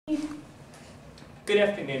Good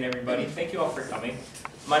afternoon, everybody. Thank you all for coming.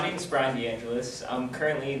 My name is Brian DeAngelis. I'm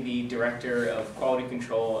currently the Director of Quality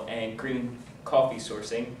Control and Green Coffee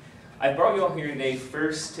Sourcing. I brought you all here today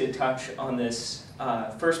first to touch on this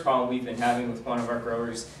first problem we've been having with one of our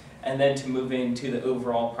growers, and then to move into the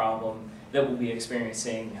overall problem that we'll be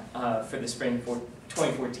experiencing for the spring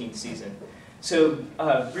 2014 season. So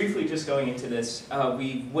briefly just going into this,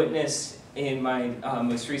 we witnessed in my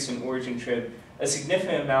most recent origin trip a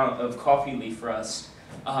significant amount of coffee leaf rust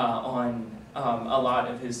on a lot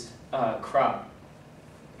of his crop.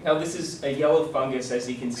 Now this is a yellow fungus, as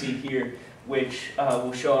you can see here, which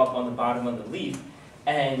will show up on the bottom of the leaf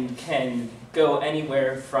and can go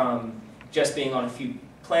anywhere from just being on a few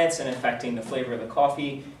plants and affecting the flavor of the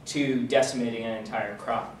coffee to decimating an entire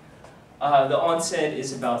crop. The onset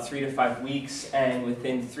is about 3 to 5 weeks, and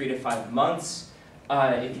within 3 to 5 months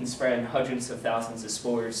it can spread hundreds of thousands of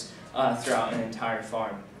spores throughout an entire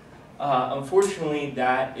farm. Unfortunately,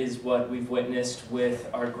 that is what we've witnessed with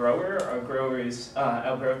our grower. Our grower is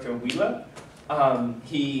Alberto Huila.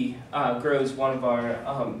 He grows one of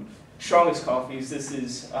our strongest coffees. This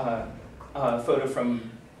is a photo from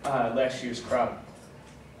last year's crop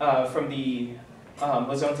from the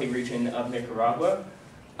Lizonte region of Nicaragua.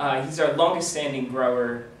 He's our longest standing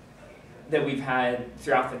grower that we've had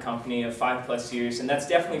throughout the company of 5+ years, and that's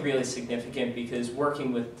definitely really significant because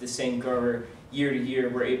working with the same grower year to year,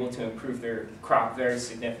 we're able to improve their crop very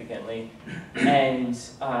significantly. And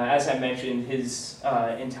as I mentioned, his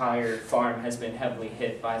entire farm has been heavily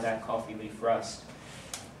hit by that coffee leaf rust.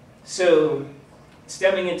 So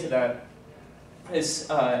stemming into that, as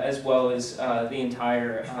well as the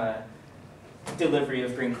entire delivery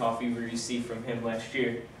of green coffee we received from him last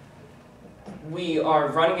year, we are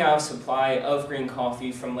running out of supply of green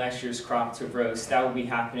coffee from last year's crop to roast. That will be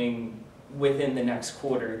happening within the next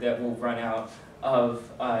quarter, that will run out of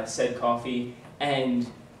said coffee, and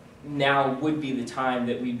now would be the time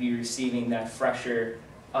that we'd be receiving that fresher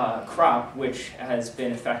crop, which has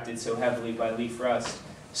been affected so heavily by leaf rust.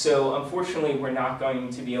 So unfortunately, we're not going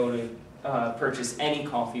to be able to purchase any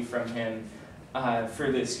coffee from him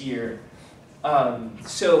for this year.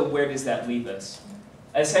 So where does that leave us?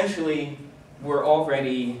 Essentially, we're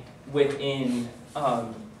already within a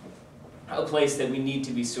place that we need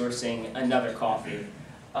to be sourcing another coffee.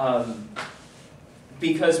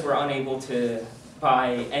 Because we're unable to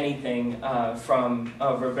buy anything from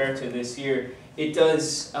Roberto this year, it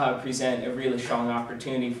does present a really strong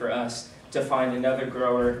opportunity for us to find another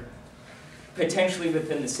grower, potentially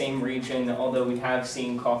within the same region, although we have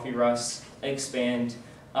seen coffee rust expand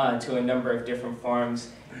to a number of different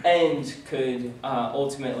farms, and could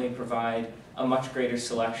ultimately provide a much greater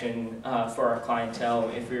selection for our clientele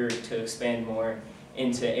if we were to expand more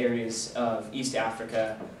into areas of East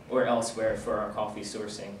Africa or elsewhere for our coffee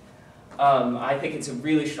sourcing. I think it's a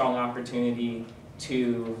really strong opportunity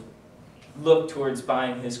to look towards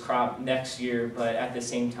buying his crop next year, but at the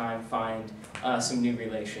same time find some new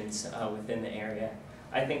relations within the area.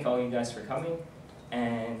 I thank all you guys for coming,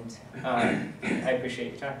 and I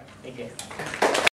appreciate your time. Thank you.